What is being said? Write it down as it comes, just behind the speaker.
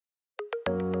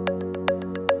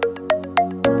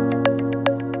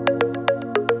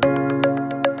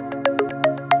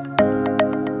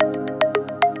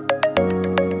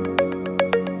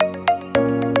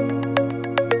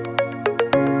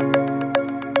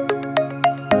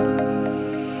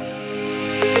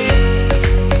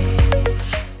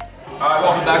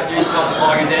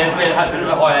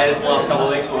hiatus the last couple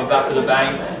of weeks, but we're back with a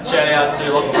bang. Shout out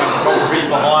to local photography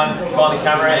behind the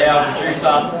camera, our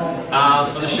producer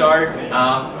for the show.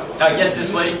 Our guest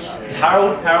this week is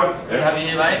Harold. Harold, good to have you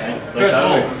here, mate. First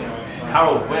of all,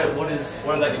 Harold, what does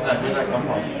that nickname? Where did that come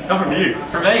from? Come from you.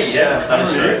 From me, yeah. That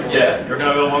is true. Yeah. You're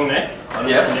going to have a long neck.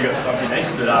 Yes. You got stuff in your neck,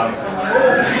 but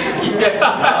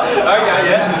Okay,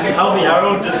 yeah. Help me,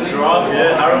 Harold. Just drive,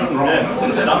 Harold, and then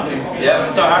stuff.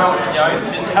 Yeah. So Harold,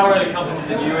 did Harold ever come to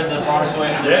visit you in the primary school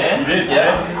end of the band? You did.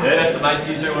 Yeah. Best of mates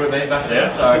you two would have been back then.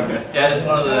 So yeah, it's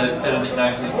one of the better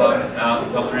nicknames in the club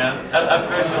that comes around. At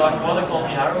first, you're like, why are they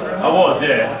calling me Harold? I was,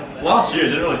 yeah. Last year it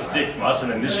didn't really stick much,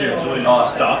 and then this year it's really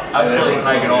just stuck. Absolutely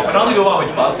taken off. Another good one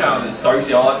which Buzz came with is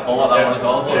Stokesy. I like that one as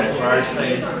well. There's a lot of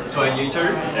similarities between you two.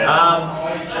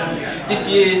 This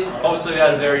year, obviously we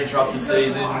had a very interrupted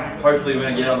season. Hopefully we're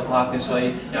going to get out of the park this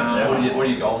week. What are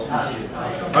your goals for this year?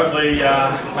 Hopefully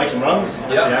make some runs,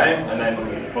 that's the aim, and then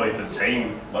probably for the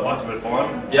team, I'd like to be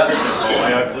fine. Yep.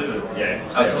 Hopefully, but yeah.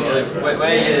 Absolutely. Where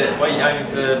are you aiming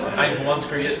for ones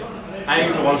cricket?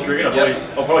 Aiming for ones cricket,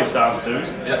 I'll probably start with twos.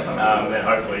 Yep. And then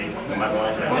hopefully I'll make my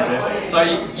way to ones, So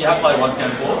you have played ones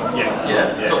game before?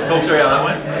 Yeah. Talk through how that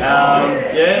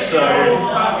went. So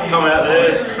come out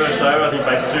there, first over, I think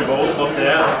basically 2 balls, popped it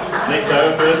out. Next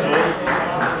over, first ball.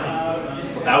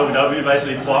 LBW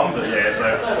basically plumb, but yeah, so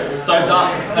a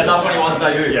duck on your ones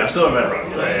debut. Yeah, I still have better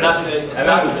runs. So, and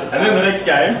then the next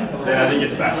game, then I didn't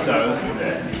get to bat, so it was good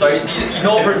there. So you're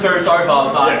not for a tour so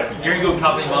far, but you're in good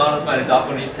company. Marnus made a duck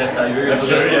on his test debut. That's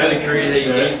true, Look at the career that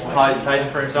he's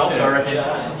paid for himself, so I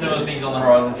reckon similar things on the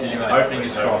horizon for you, mate.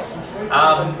 Fingers crossed.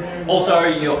 Also,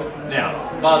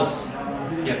 now Buzz,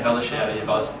 get another shout out here,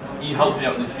 Buzz. You helped me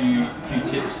out with a few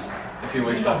tips a few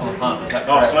weeks back on the punt. Is that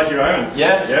correct? Smoke your own.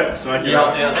 Yes. Yep, smoke your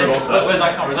own. Where's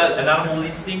that come from? Is that an animal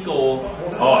instinct or?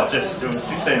 Oh, just it was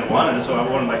 16 to 1, and so I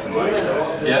wanted to make some money. So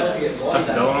chuck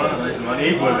the dollar on it, make some money.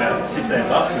 Even with about $16 and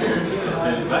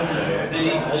 50 back. So Did he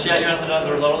shout you anything as a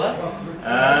result of that?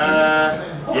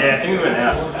 Yeah, I think we went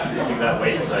out. I think that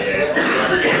week. So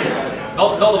yeah.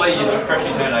 Not the way you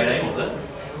freshly turned 18, was it?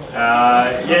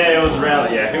 Yeah, it was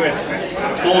around. Yeah, I think we went to Central.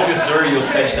 Talk us through your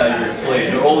sketch debut,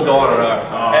 please. We're all dying to know.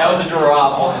 How's a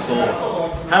giraffe on the sauce?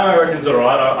 Hammer reckon's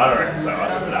alright. I don't reckon so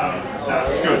much, but no,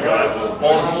 it's good, guys.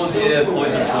 What was your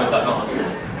poison choice that night?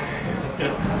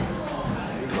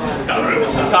 Can't remember.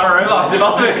 Can't remember. It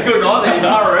must have been a good night that you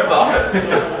can't remember.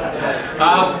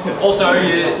 Also,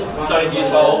 you're studying Year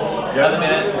 12 at the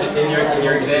minute in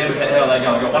your exams. How are they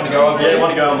going? You got one to go on? Yeah, one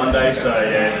to go on Monday, so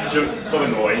yeah, it's probably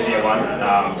the more easier one.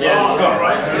 Yeah, got it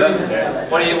right. So,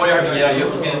 What are you hoping to get? You're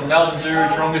looking at Melbourne Zoo,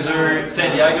 Taronga Zoo,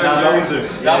 San Diego Zoo?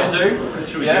 Melbourne Zoo.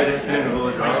 Should we go there? Fit in the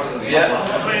village, right? Yeah.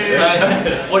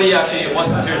 So, what are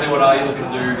you looking to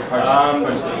do post? I'm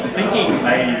thinking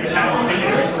maybe mechanical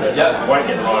engineering. Yep. Won't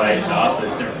get high ASR, so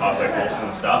there's different pathway courses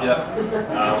and stuff. Yep.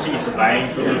 I was thinking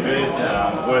surveying for a little bit.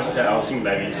 Worst case, I was thinking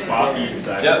maybe Sparky.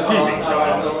 So there's a few things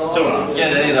going on. Still not.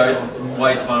 Getting any of those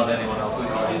way smarter than anyone else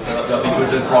looking at you, so that'll be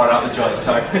good to brighten up the joint.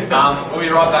 So we'll be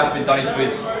right back with Dunny's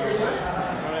quiz. I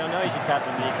know he's your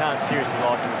captain, but you can't seriously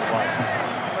like him as a player.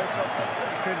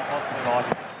 You couldn't possibly like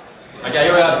him. Okay,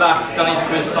 here we are back. Dunny's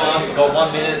quiz time. We've got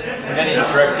 1 minute. Many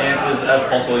correct answers as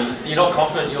possible. You're not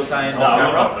confident you're saying on camera?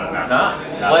 I'm not confident,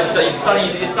 no. Well, so you're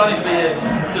studying to be a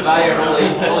surveyor and all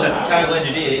these, still a mechanical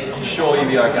engineer. I'm sure you'll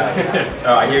be okay.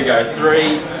 Alright, here we go.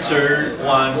 3, 2,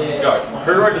 1, go.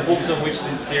 Who wrote the books on which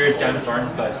this series Game of Thrones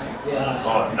is based?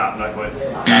 Oh, no clue.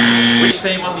 Which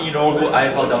team won the inaugural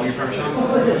AFLW premiership?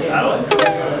 Adelaide.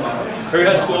 Who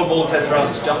has scored more test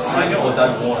runs, Justin Langer or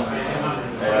Doug Warner?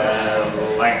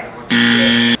 Langer.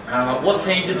 What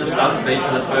team did the Suns beat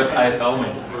for the first AFL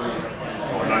win?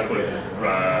 Oh, no clue.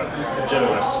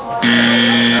 Generalist.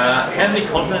 How many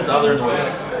continents are there in the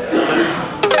world?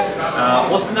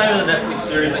 What's the name of the Netflix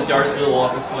series that goes through the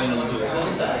life of Queen Elizabeth?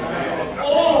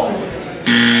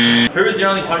 Who is the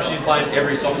only country to play in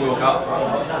every Soccer World Cup?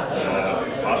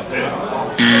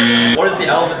 Argentina. What is the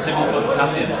element symbol for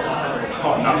potassium?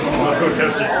 Oh, no, not good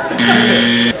question.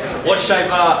 What shape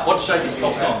are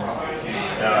stop signs?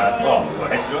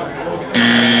 Hexagon?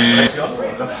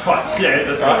 Hexagon? The fuck? Yeah,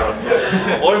 that's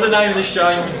right. What is the name of the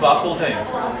Australian women's basketball team?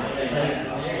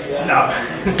 No.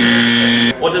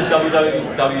 What does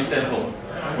WWW stand for?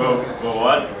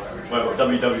 Worldwide?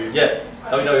 WW? Yeah,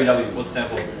 WWW. What's it stand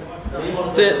for?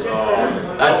 That's it.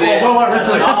 That's it. Well,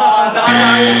 wrestling. Oh, no,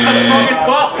 that's wrong as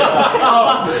well.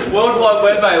 World Wide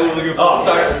Web, mate, we're looking for.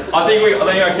 So I think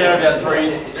I counted about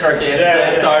 3 correct answers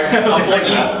there. So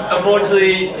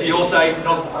unfortunately, for your sake,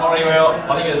 not anywhere else.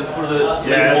 I think at the foot of the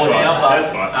leaderboard now. But that's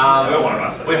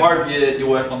fine. We hope your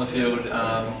work on the field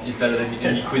is better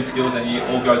than your quiz skills, and you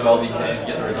all goes well with the exams, you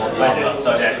get the result you want.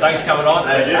 So thanks for coming on.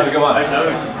 Have a good one.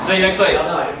 Thanks, see you next week.